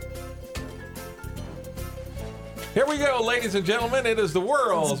Here we go, ladies and gentlemen. It is the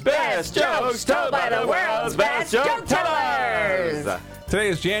world's Best jokes told by the world's best joke tellers. Today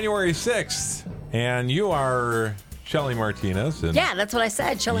is January 6th, and you are Shelly Martinez. And Yeah, that's what I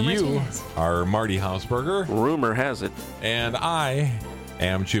said, Shelly Martinez. You are Marty Hausberger. Rumor has it. And I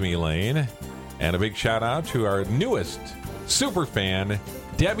am Jimmy Lane. And a big shout out to our newest super fan,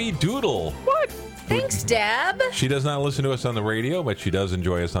 Debbie Doodle. What? Thanks, Deb. She does not listen to us on the radio, but she does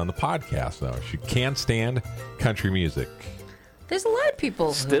enjoy us on the podcast, though. She can't stand country music. There's a lot of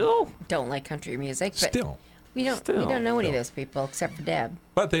people Still? who don't like country music. But Still. We don't know any of those people except for Deb.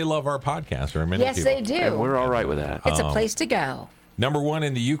 But they love our podcast. There are many Yes, people. they do. And we're all right with that. It's a place to go. Number one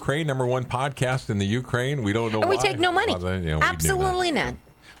in the Ukraine, number one podcast in the Ukraine. We don't know And why. we take no money. Well, we knew that. Absolutely none.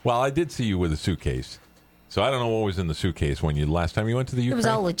 Well, I did see you with a suitcase. So I don't know what was in the suitcase when last time you went to the Ukraine. It was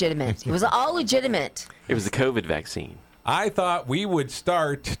all legitimate. It was all legitimate. It was the COVID vaccine. I thought we would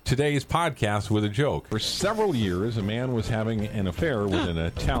start today's podcast with a joke. For several years, a man was having an affair with an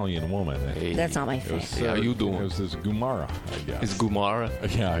Italian woman. Hey. That's not my It was, thing. How you doing? It was this Gumara, I guess. It's Gumara.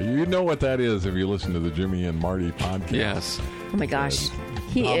 Yeah, you know what that is if you listen to the Jimmy and Marty podcast. Yes. Oh my gosh.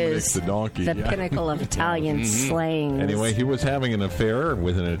 He Dominic is the donkey, the yeah. pinnacle of Italian slang. Anyway, he was having an affair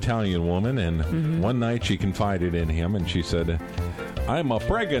with an Italian woman, and one night she confided in him, and she said, "I'm a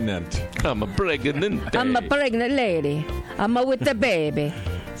pregnant." I'm a pregnant. I'm a pregnant lady. I'm with the baby.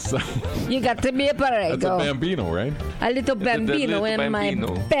 So You got to be a that's a prego. bambino, right? A little bambino little in my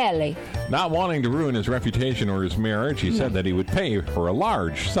bambino. belly. Not wanting to ruin his reputation or his marriage, he said that he would pay her a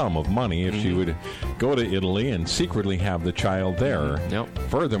large sum of money if she would go to Italy and secretly have the child there. Yep.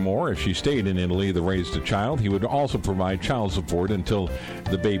 Furthermore, if she stayed in Italy to raise the child, he would also provide child support until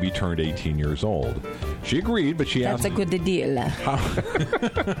the baby turned 18 years old. She agreed, but she That's asked... a good deal.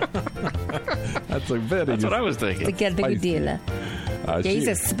 That's a very... That's what I was It's a thinking. good deal. He's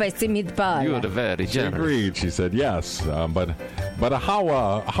a spicy meatball. You are very She generous. agreed. She said yes, but how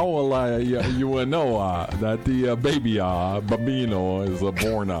will you will know that the baby bambino is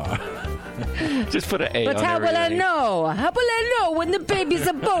born? Just put an A But on how will I everything. know? How will I know when the baby's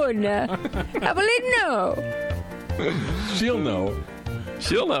born? How will I know? She'll know.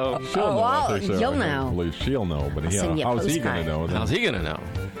 She'll know. She'll know. well, I think so. you'll I know. believe she'll know, but send you a how's he going to postcard. know? How's he going to know?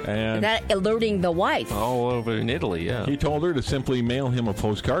 And That alerting the wife. All over in Italy, yeah. he told her to simply mail him a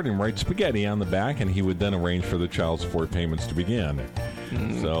postcard and write spaghetti on the back, and he would then arrange for the child support payments to begin.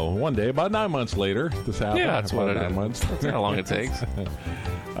 So one day, about 9 months later, this happened. Yeah, that's what About it 9 is. months. That's how long it takes.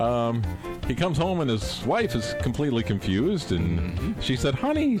 He comes home and his wife is completely confused, and she said,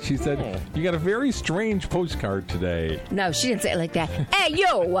 "Honey," she said, "you got a very strange postcard today." No, she didn't say it like that. Hey, you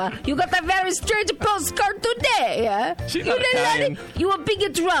got a very strange postcard today. She's You not didn't let Italian. it? You a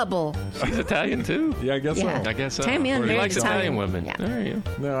big trouble. She's Italian, too. Yeah, I guess Yeah. I guess so. Italian, He very likes Italian. Italian women. Yeah. There you go.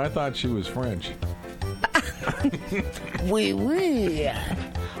 so. No, I thought she was French. Oui, oui.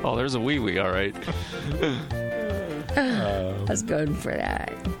 Oh, there's a wee-wee, all right. I was going for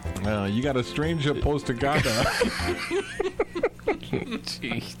that. You got a strange postagata.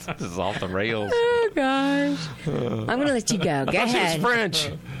 Jeez, this is off the rails. Oh, gosh. I'm going to let you go. Go She was ahead. French.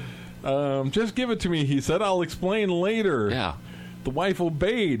 Just give it to me, he said. I'll explain later. Yeah. The wife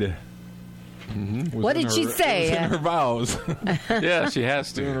obeyed. What did she say? It was in her vows. Yeah, she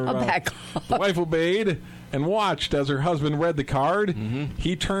has to. I'll back The wife obeyed and watched as her husband read the card.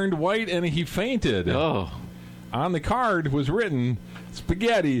 He turned white and he fainted. Oh. On the card was written,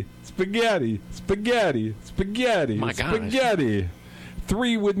 "Spaghetti, spaghetti, spaghetti, spaghetti, My gosh. spaghetti.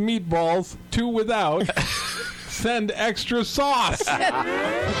 3 with meatballs, 2 without. Send extra sauce."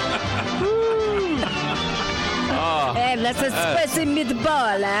 Hey, that's a spicy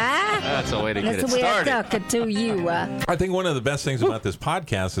meatball, huh? That's a way to get That's it the way I started. talk to you. I think one of the best things about this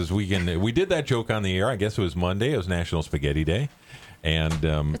podcast is we did that joke on the air. I guess it was Monday. It was National Spaghetti Day. And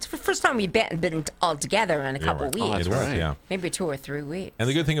It's the first time we've been all together in a couple right. weeks. Oh, that's it was, right. yeah. Maybe 2 or 3 weeks. And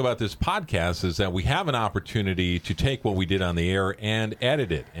the good thing about this podcast is that we have an opportunity to take what we did on the air and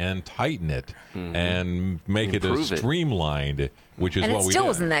edit it and tighten it and make Improve it it. streamlined, which is And what it we still did.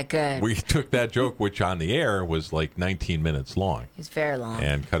 wasn't that good. We took that joke, which on the air was like 19 minutes long, It's very long.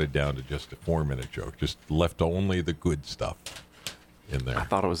 and cut it down to just a 4-minute joke. Just left only the good stuff in I there.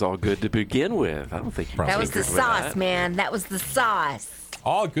 thought it was all good to begin with. I don't think you That was the tinkered with sauce, that. man. That was the sauce.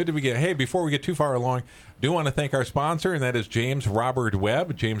 All good to begin. Hey, before we get too far along, do want to thank our sponsor, and that is James Robert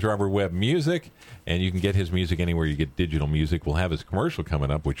Webb, James Robert Webb Music. And you can get his music anywhere you get digital music. We'll have his commercial coming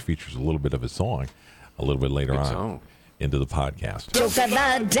up, which features a little bit of his song a little bit later Good on song. into the podcast. Joke of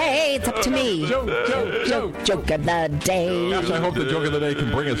the day. It's up to me. Joke Joke of the day. Gosh, I hope the joke of the day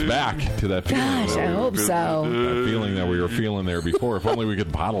can bring us back to that feeling. Gosh, I hope so. That feeling that we were feeling there before. If only we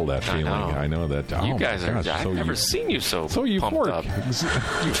could bottle that feeling. I know that. You oh guys my are. gosh, I've never seen you so pumped euphoric. up.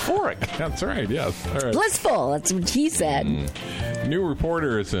 Euphoric. That's right. Yes. All right. Blissful. That's what he said. New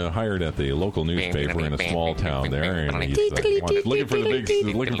reporter is hired at the local newspaper in a small town there, and he's looking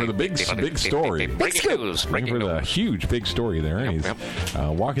for the big story. Breaking news. Looking for the huge big story there, and he's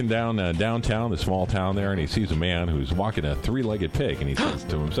walking down downtown, the small town there, and he sees a man who's walking a three-legged pig, and he says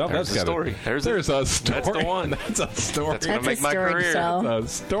to himself, There's a story. There's a story. That's the one. That's a story. That's going to That's make a my story, career. so. That's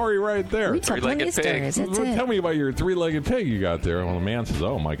a story right there. We tell plenty of Three-legged stories. That's it. Tell me about your three-legged pig you got there. Well, the man says,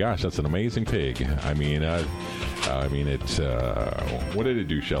 "Oh my gosh, that's an amazing pig." I mean, it's what did it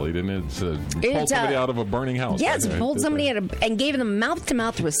do, Shelley? Didn't it pull somebody out of a burning house? Yes, right? pulled somebody out and gave them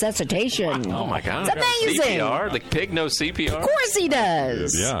mouth-to-mouth resuscitation. Oh, my God. It's amazing. CPR? The pig knows CPR? Of course he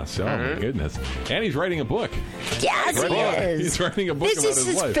does. Yeah, so my goodness. And he's writing a book. Yes, he is. He's writing a book This about is his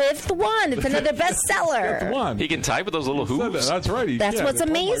his life. fifth one. It's another bestseller. One. He can type with those little hooves? That's right. That's what's Oh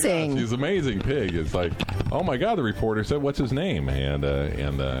my amazing. gosh, he's an amazing pig. It's like, oh my God, the reporter said, what's his name? And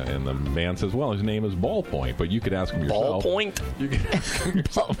the man says, well, his name is Ballpoint, but you could ask him yourself. Ballpoint? You can ask him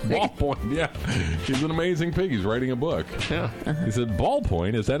yourself. Ballpoint, yeah. He's an amazing pig. He's writing a book. Yeah. He said,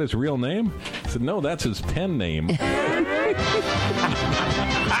 Ballpoint, is that his real name? I said, no, that's his pen name.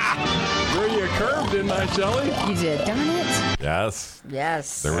 Threw you a curve, didn't I, Shelley? You did, darn it. Yes.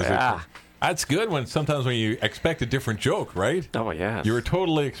 Yes. There was Yeah. That's good sometimes when you expect a different joke, right? Oh, yeah. You were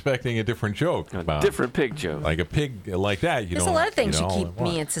totally expecting a different joke. Different pig joke. Like a pig like that. There's a lot of things you keep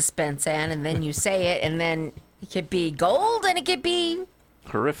me in suspense, Ann, and then you say it, and then it could be gold, and it could be...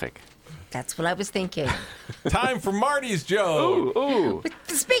 Horrific. That's what I was thinking. Time for Marty's joke. Ooh.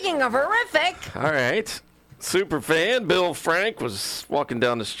 Speaking of horrific, All right. Super fan Bill Frank was walking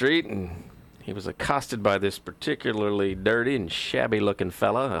down the street and he was accosted by this particularly dirty and shabby-looking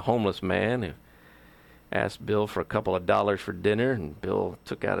fella, a homeless man, who asked Bill for a couple of dollars for dinner. And Bill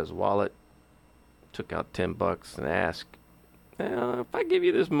took out his wallet, took out $10, and asked, "If I give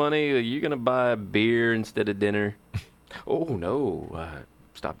you this money, are you going to buy a beer instead of dinner?" "Oh, no. I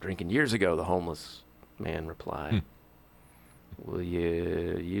stopped drinking years ago," the homeless man replied. "Will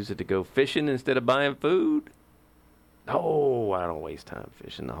you use it to go fishing instead of buying food?" "No, I don't waste time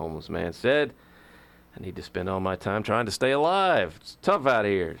fishing," the homeless man said. "I need to spend all my time trying to stay alive. It's tough out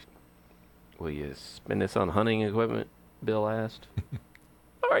here." "Will you spend this on hunting equipment?" Bill asked.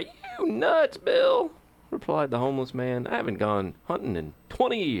 "Are you nuts, Bill?" replied the homeless man. "I haven't gone hunting in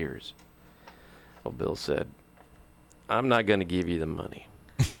 20 years. Well, Bill said, "I'm not going to give you the money.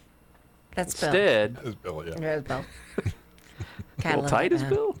 that's Bill. Instead," There's Bill. a little tight as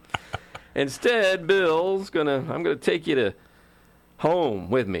Bill. "Instead, I'm gonna take you to home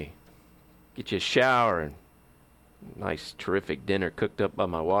with me. Get you a shower and a nice, terrific dinner cooked up by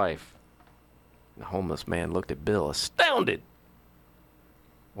my wife." The homeless man looked at Bill, astounded.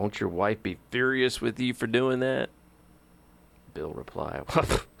 "Won't your wife be furious with you for doing that?" Bill replied,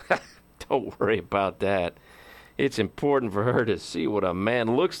 "Don't worry about that. It's important for her to see what a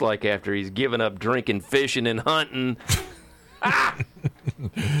man looks like after he's given up drinking, fishing, and hunting."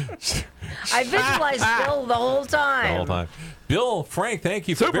 I visualized Bill the whole time. Bill Frank, thank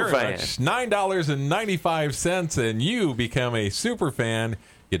you for Super very fan. much. $9.95, and you become a super fan.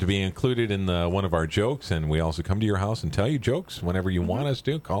 Get to be included in one of our jokes, and we also come to your house and tell you jokes whenever you want us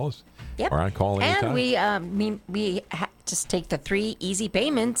to. Call us. Yep. Or I call anytime. And we just take the 3 easy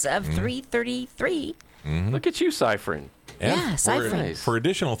payments of $3.33. Look at you ciphering. And Yeah, ciphering. for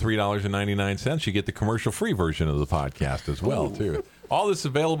additional $3.99, you get the commercial-free version of the podcast as well, too. All this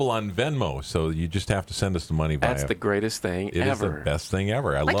available on Venmo, so you just have to send us the money via. That's the greatest thing It is ever. the best thing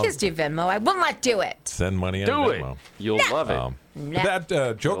ever. I My love kids do Venmo. I will not do it. send money on Do it. Venmo. You'll love it. That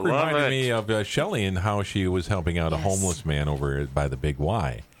joke You'll love reminded it. me of Shelley and how she was helping out a Yes. homeless man over by the Big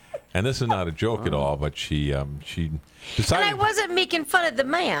Y. And this is not a joke at all, but she decided. And I wasn't making fun of the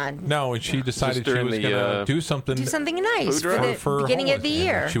man. No, and she decided she during was the, going to do something. Do something nice Food drive? for the beginning of the homeless.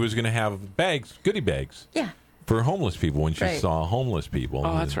 year. And she was going to have goodie bags. Yeah. For homeless people when she Right. saw homeless people.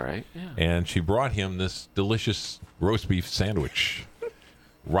 Oh, that's right. Yeah. And she brought him this delicious roast beef sandwich.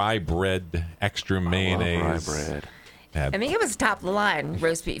 Rye bread, extra mayonnaise. Love rye bread. Had I mean, it was top of the line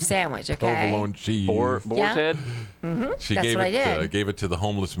roast beef sandwich, okay? provolone cheese. Boar's Yeah. head. She That's gave what I it did. gave it to the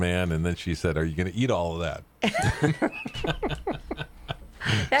homeless man, and then she said, "Are you going to eat all of that?"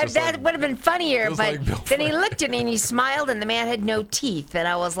 That would have been funnier, just but like Bill then he Frank. looked at me and he smiled, and the man had no teeth. And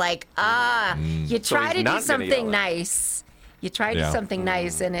I was like, you try he's to do not gonna something yell at nice. You try to Yeah. do something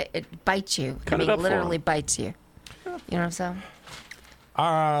nice, and it bites you. Cut I it mean, up for literally him. bites you. You know what I'm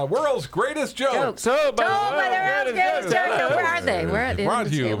saying? World's greatest jokes. Where are they? Where are they? Brought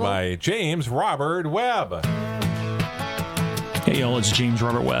to you by James Robert Webb. Hey y'all, it's James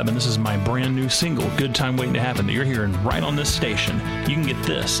Robert Webb, and this is my brand new single, Good Time Waiting to Happen, that you're hearing right on this station. You can get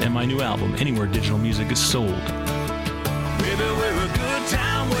this and my new album anywhere digital music is sold. Baby, we're a good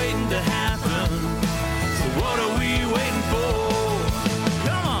time waiting to happen. So what are we waiting for?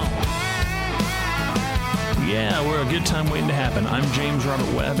 Come on. Yeah, we're a good time waiting to happen. I'm James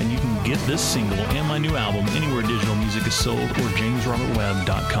Robert Webb, and you can get this single and my new album anywhere digital music is sold or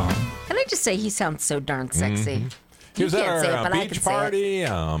jamesrobertwebb.com. Can I just say he sounds so darn sexy? Mm-hmm. He was at our but I beach can say it.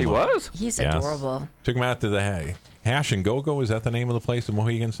 party. He was? He's Yes. adorable. Took him out to the Hash and Go-Go. Is that the name of the place in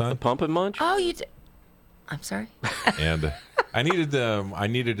Mohegan Sun? Pump and Munch? Oh, I'm sorry. And I needed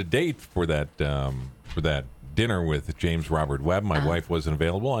a date for that dinner with James Robert Webb. My wife wasn't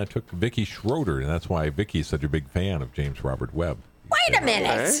available. I took Vicky Schroeder, and that's why Vicky's such a big fan of James Robert Webb. Wait a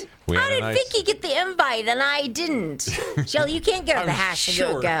minute. We How had a did nice- Vicky get the invite and I didn't? Shelley, you can't get on the I'm Hash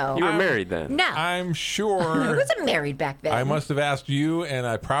sure. and Go. You were married then. No. I'm I sure wasn't married back then. I must have asked you, and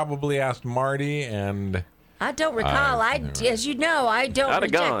I probably asked Marty, and I don't recall. As you know, I don't I'd have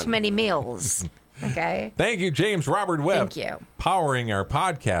reject gone. many meals. Okay. thank you, James Robert Webb. Thank you. Powering our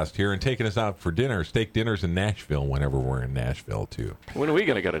podcast here and taking us out for dinner, steak dinners in Nashville whenever we're in Nashville, too. When are we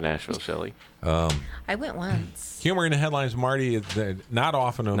going to go to Nashville, Shelley? I went once. Humor in the Headlines, Marty, is not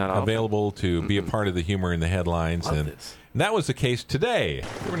often available to be a part of the Humor in the Headlines. Love And this. that was the case today.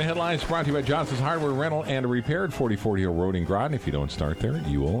 Humor in the Headlines brought to you by Johnson's Hardware Rental and Repair at 4040 Hill Road in Groton. If you don't start there,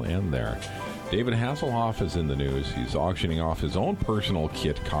 you will end there. David Hasselhoff is in the news. He's auctioning off his own personal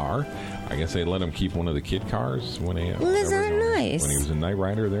kit car. I guess they let him keep one of the kit cars when he Isn't that nice? when he was a Knight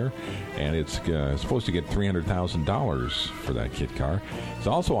Rider there, and it's supposed to get $300,000 for that kit car. He's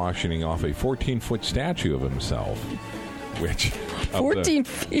also auctioning off a 14-foot statue of himself, which 14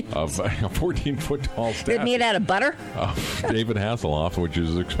 feet. of a 14-foot tall statue. It made out of butter? Of David Hasselhoff, which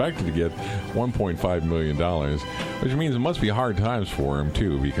is expected to get $1.5 million, which means it must be hard times for him,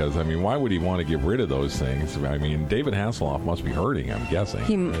 too, because, I mean, why would he want to get rid of those things? I mean, David Hasselhoff must be hurting, I'm guessing.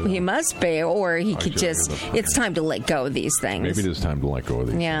 He must be, or he could sure, just, that's it's time to let go of these things. Maybe it is time to let go of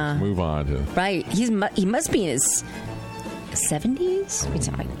these Yeah. things. Move on to... Right. He must be in his 70s?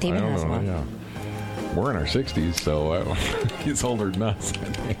 David I don't know, Hasselhoff. yeah. We're in our 60s, so he's older than us, I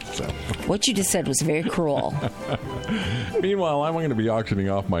think. So. What you just said was very cruel. Meanwhile, I'm going to be auctioning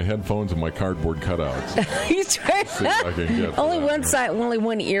off my headphones and my cardboard cutouts. He's trying See if I can get only that. one side, only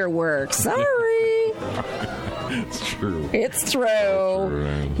one ear works. Sorry. It's true. It's true.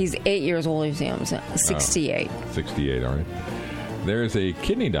 true. He's 8 years old. He's 68. 68, all right. There's a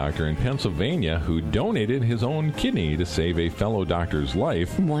kidney doctor in Pennsylvania who donated his own kidney to save a fellow doctor's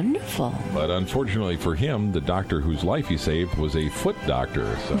life. Wonderful. But unfortunately for him, the doctor whose life he saved was a foot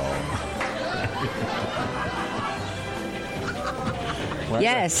doctor. So.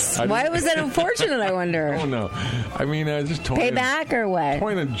 Yes. Why was that unfortunate, I wonder? Oh, no. I mean, I just toying Payback or what?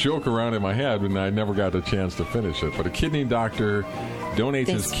 a joke around in my head, and I never got a chance to finish it. But a kidney doctor donates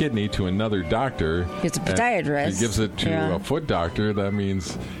his kidney to another doctor. It's a and podiatrist. He gives it to Yeah. a foot doctor. That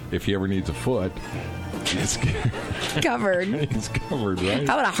means if he ever needs a foot, he's Covered. he's covered, right?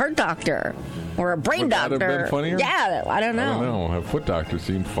 How about a heart doctor? Or a brain Would that doctor? have been funnier? Yeah, I don't know. I don't know. A foot doctor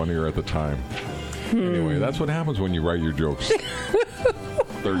seemed funnier at the time. Anyway, that's what happens when you write your jokes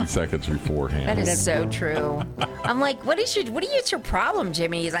 30 seconds beforehand. That is so true. I'm like, what is your problem,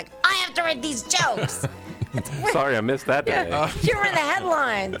 Jimmy? He's like, I have to write these jokes. Sorry, I missed that day. You're in the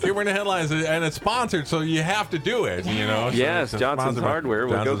headlines. Humor in the Headlines, and it's sponsored, so you have to do it, you know? So Yes, it's Johnson's sponsored by Hardware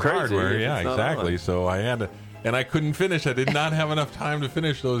will go Johnson's crazy Hardware, if yeah, it's not exactly. on. So I had to, and I couldn't finish. I did not have enough time to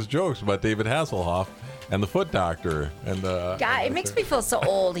finish those jokes about David Hasselhoff and the foot doctor. And God, it makes me feel so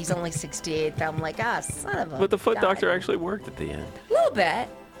old. He's only 68. I'm like, son of a. But the foot God. doctor actually worked at the end. A little bit.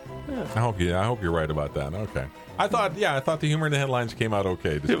 I hope you're right about that. Okay. I thought the Humor in the Headlines came out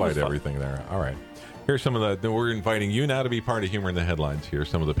okay despite fun. everything there. All right. Here's some of the. We're inviting you now to be part of Humor in the Headlines. Here's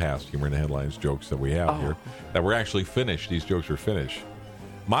some of the past Humor in the Headlines jokes that we have here that were actually finished. These jokes were finished.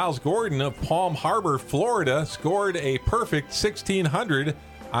 Miles Gordon of Palm Harbor, Florida, scored a perfect 1600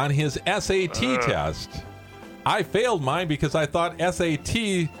 on his SAT test. I failed mine because I thought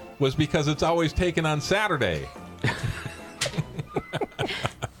SAT was because it's always taken on Saturday.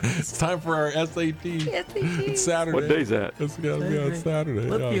 It's time for our SAT. It's Saturday. What day's that? It's got to be on Saturday.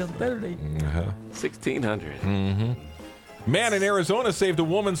 Yeah. Saturday. 1600. Man in Arizona saved a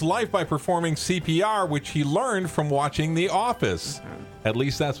woman's life by performing CPR, which he learned from watching The Office. At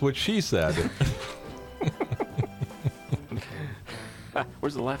least that's what she said.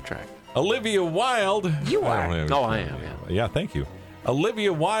 Where's the laugh track? Olivia Wilde. You are. I am, yeah. Yeah, thank you.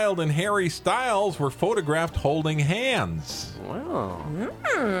 Olivia Wilde and Harry Styles were photographed holding hands. Wow.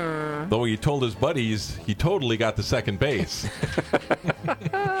 Though he told his buddies he totally got to second base.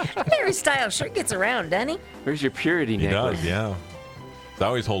 Harry Styles sure gets around, doesn't he? Where's your purity He necklace? does, yeah. He's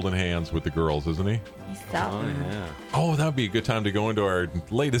always holding hands with the girls, isn't he? He's Oh, something. yeah. Oh, that would be a good time to go into our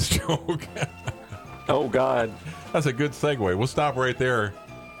latest joke. Oh, God. That's a good segue. We'll stop right there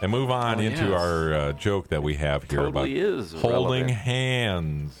and move on into yes. our joke that we have here Totally about is holding relevant.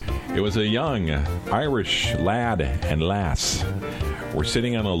 hands. It was a young Irish lad and lass were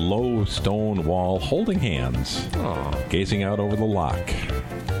sitting on a low stone wall holding hands, gazing out over the loch.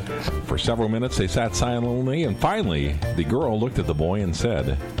 For several minutes they sat silently, and finally the girl looked at the boy and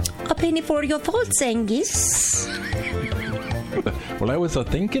said, A penny for your thoughts, Angus. "Well, I was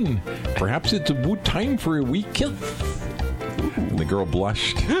thinking perhaps it's about time for a wee kiss." And the girl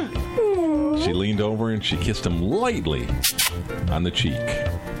blushed. She leaned over and she kissed him lightly on the cheek.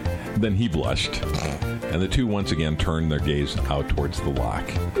 Then he blushed. And the two once again turned their gaze out towards the loch.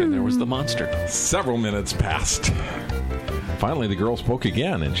 And there was the monster. Several minutes passed. Finally, the girl spoke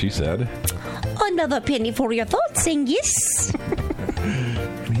again, and she said, Another penny for your thoughts, Angus.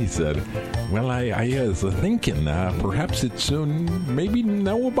 and he said, "Well, I was thinking perhaps it's maybe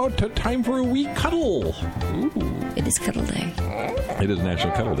now about time for a wee cuddle." It is cuddle day. It is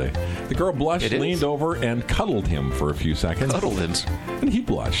National Cuddle Day. The girl blushed, It is? leaned over, and cuddled him for a few seconds. Cuddled it. And he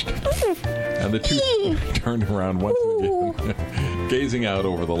blushed. And the two turned around once again, gazing out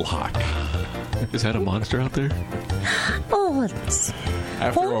over the loch. Is that a monster out there? Oh,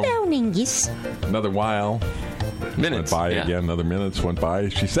 After fall down, Angus. another while Minutes. went by yeah. again, another minutes went by,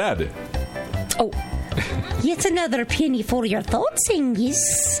 she said, Oh, yet another penny for your thoughts,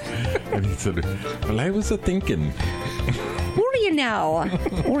 Angus. and he said, "Well, I was thinking What are you now?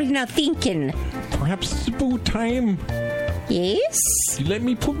 What are you now thinking? perhaps it's about time Yes? you let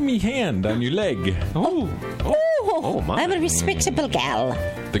me put me hand on your leg." Oh, my. I'm a respectable gal.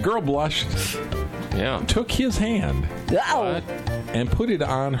 The girl blushed, Yeah. took his hand, Oh, and put it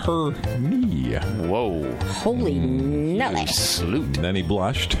on her knee. Whoa. holy nully. Salute. Then he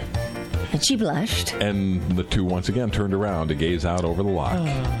blushed, And she blushed. and the two once again turned around to gaze out over the loch.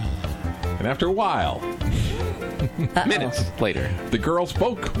 And after a while, Minutes later. the girl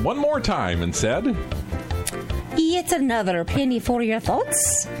spoke one more time and said, Yet another penny for your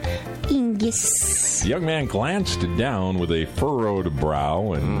thoughts, Angus. the young man glanced down with a furrowed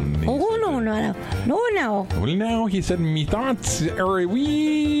brow and he Oh, said, no. "Well, now," he said, "me thoughts are a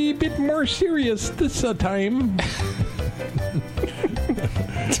wee bit more serious this time."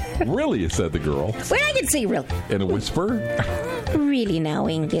 "Really?" said the girl Well, I can see real. in a whisper. Really now,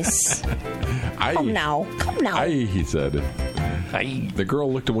 Angus. Come now. Aye, he said. Aye. The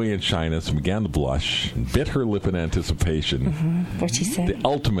girl looked away in shyness and began to blush and bit her lip in anticipation. What she said? The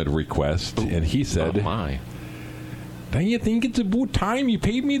ultimate request, and he said, Oh, my. "Don't you think it's about time you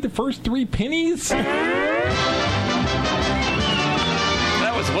paid me the first 3 pennies?"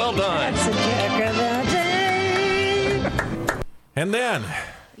 That was well done. That's a joke of the day. And then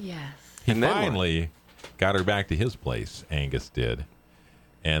Yes. he And then finally got her back to his place, Angus did.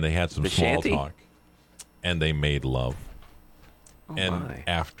 And they had some The small shanty? talk. And they made love. And my.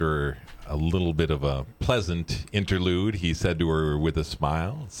 after a little bit of a pleasant interlude, he said to her with a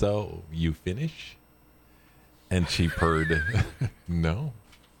smile, "So, you finish?" And she purred, "No."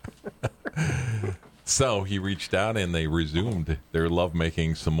 So he reached out and they resumed their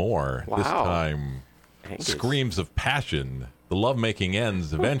lovemaking some more. This Wow. time, Angus. screams of passion. The lovemaking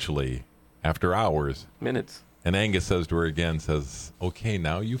ends eventually after hours. Minutes. And Angus says to her again, says, "Okay,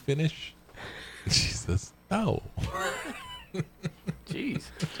 now you finish?" And she says, "No." Jeez.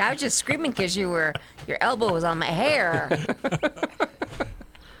 I was just screaming because your elbow was on my hair.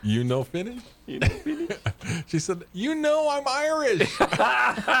 "You know finish?" She said, "You know I'm Irish."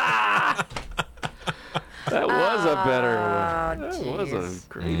 That was a better one. Oh, That was a jeez.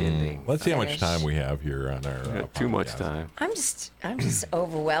 great ending. Let's see how much Irish. time we have here on our Not too much podcast. time. I'm just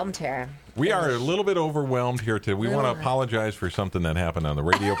overwhelmed here. We are a little bit overwhelmed here today. We want to apologize for something that happened on the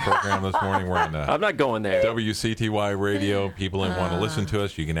radio program this morning. We're on I'm not going there. WCTY radio. People that want to listen to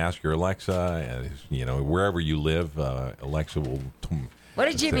us, you can ask your Alexa, wherever you live, Alexa will What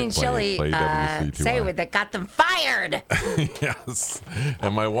did Jimmy and Play Shelley WC2I. say that got them fired? Yes.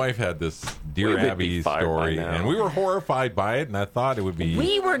 And my wife had this Dear We would be Abby fired by story, now. and we were horrified by it, and I thought it would be.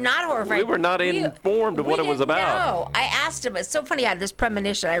 We were not horrified. We were not informed of what it was didn't about. know. I asked him. It's so funny. I had this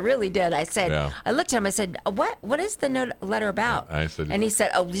premonition. I really did. I said, Yeah. I looked at him. I said, What is the letter about? I said- and he said,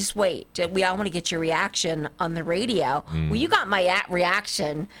 oh, just wait. We all want to get your reaction on the radio. Mm. Well, you got my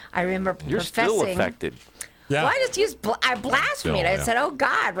reaction. I remember You're professing. still affected. Yeah. Well, I just used I blasphemed. I yeah. said, "Oh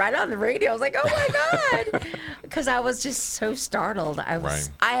God!" right on the radio. I was like, "Oh my God," because I was just so startled.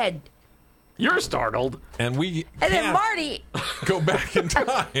 Right. You're startled. And we And then can't Marty. go back in time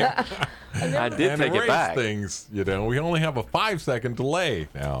I did and take erase it back. things. We only have a 5-second delay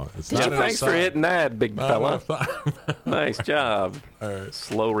now. It's Yeah, not enough thanks for time. hitting that, big Not fella. enough time. Nice job. right.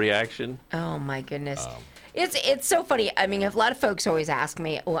 Slow reaction. Oh my goodness. It's so funny. I mean, a lot of folks always ask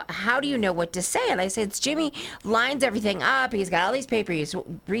me, well, how do you know what to say? And I say, it's Jimmy lines everything up. He's got all these papers,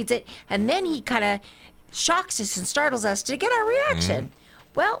 reads it, and then he kind of shocks us and startles us to get our reaction.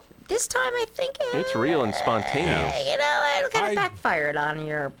 Well, this time I think It's real and spontaneous. it kind I- of backfired on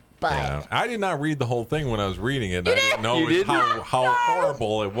your butt. Yeah. I did not read the whole thing when I was reading it. I didn't know You didn't? how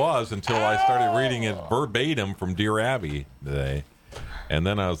horrible it was until I started reading it verbatim from Dear Abby today. And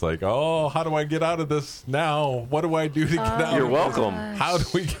then I was like, oh, how do I get out of this now? What do I do to get out You're of welcome. this? How do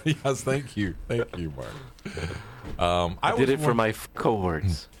we get... Yes, thank you. Thank you, Marty. I did was it for my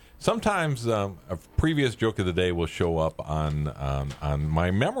cohorts. Sometimes a previous joke of the day will show up on my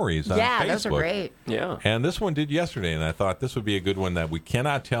memories on Yeah, Facebook. those are great. Yeah. And this one did yesterday, and I thought this would be a good one that we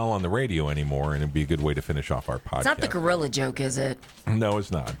cannot tell on the radio anymore, and it'd be a good way to finish off our podcast. It's not the gorilla joke, is it? No,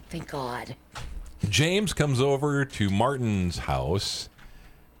 it's not. Thank God. James comes over to Martin's house,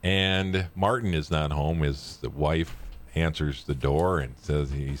 and Martin is not home. His wife answers the door and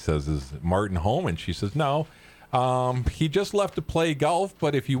says, is Martin home? And she says, no. He just left to play golf,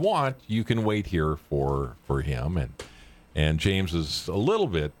 but if you want, you can wait here for him. And James is a little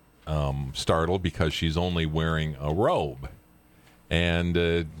bit startled because she's only wearing a robe.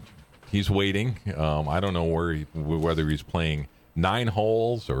 And he's waiting. I don't know whether he's playing 9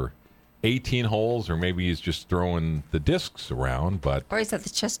 holes or 18 holes, or maybe he's just throwing the discs around, but Or he's at the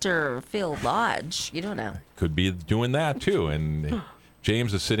Chesterfield Lodge. You don't know. could be doing that too. And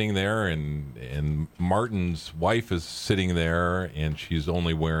James is sitting there, and Martin's wife is sitting there, and she's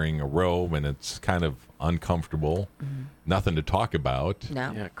only wearing a robe, and it's kind of uncomfortable. Nothing to talk about,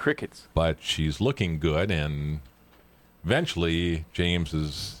 No. Yeah, crickets. but she's looking good, and eventually James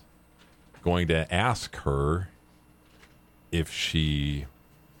is going to ask her if she,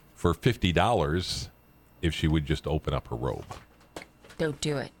 for $50, if she would just open up her robe. Don't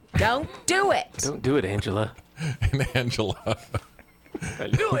do it. Don't do it. Don't do it, Angela. And Angela,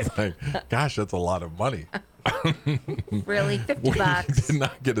 Do it. like, gosh, that's a lot of money. Really, $50 We bucks. did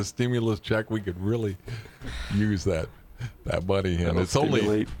not get a stimulus check. We could really use that money, and That'll it's only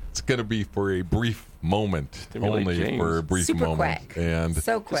stimulate- it's going to be for a brief moment, Stimulate only James. for a brief Super moment, quick. and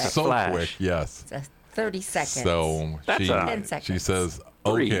So quick. so Flash. quick, yes. It's 30 seconds. So That's she 10 seconds. she says,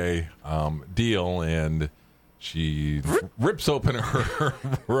 Free. "Okay, deal," and she rips open her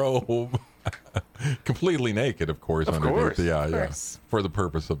robe, completely naked, of course. Of underneath. course. Yeah, Of yeah. course. For the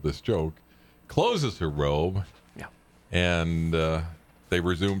purpose of this joke, closes her robe, Yeah. and they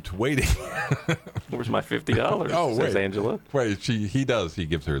resume to waiting. Where's my $50? Oh, says wait. Angela. Wait, he does. He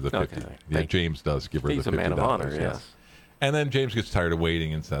gives her the 50. Okay, Yeah, thank you. James does give her He's the a $50. man of honor, yes. And then James gets tired of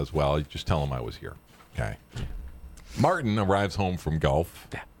waiting and says, well, just tell him I was here. Okay. Martin arrives home from golf.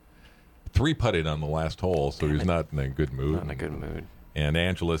 Yeah. 3-putted on the last hole, so he's not in a good mood. Not in a good mood. And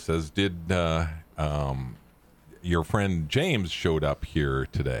Angela says, did your friend James showed up here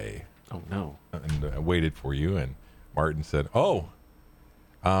today Oh, no. and waited for you? And Martin said, oh,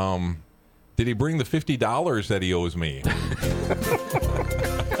 did he bring the $50 that he owes me?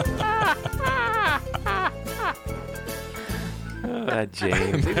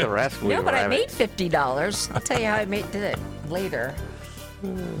 James. He's a rascal. No, but I made $50. I'll tell you how I did it later.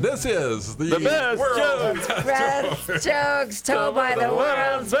 This is the best world. joke. Best jokes told by the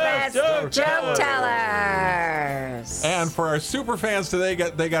world's best joke tellers. And for our super fans today,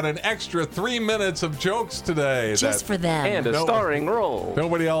 they got an extra 3 minutes of jokes today. Just for them. And a No. starring role.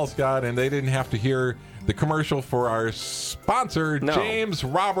 Nobody else got, and they didn't have to hear the commercial for our sponsor, No. James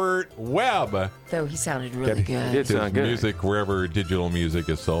Robert Webb. Though he sounded really He good. did His sound good. music wherever digital music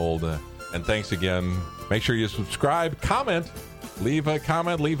is sold. And thanks again. Make sure you subscribe, comment, leave a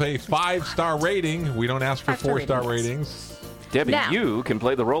comment, leave a 5-star rating. We don't ask for 5-star 4-star ratings. ratings. Debbie, Now- you can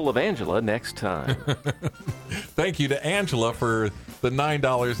play the role of Angela next time. Thank you to Angela for the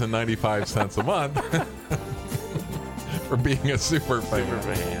 $9.95 a month. for being a super fan.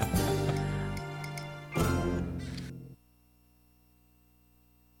 Super fan.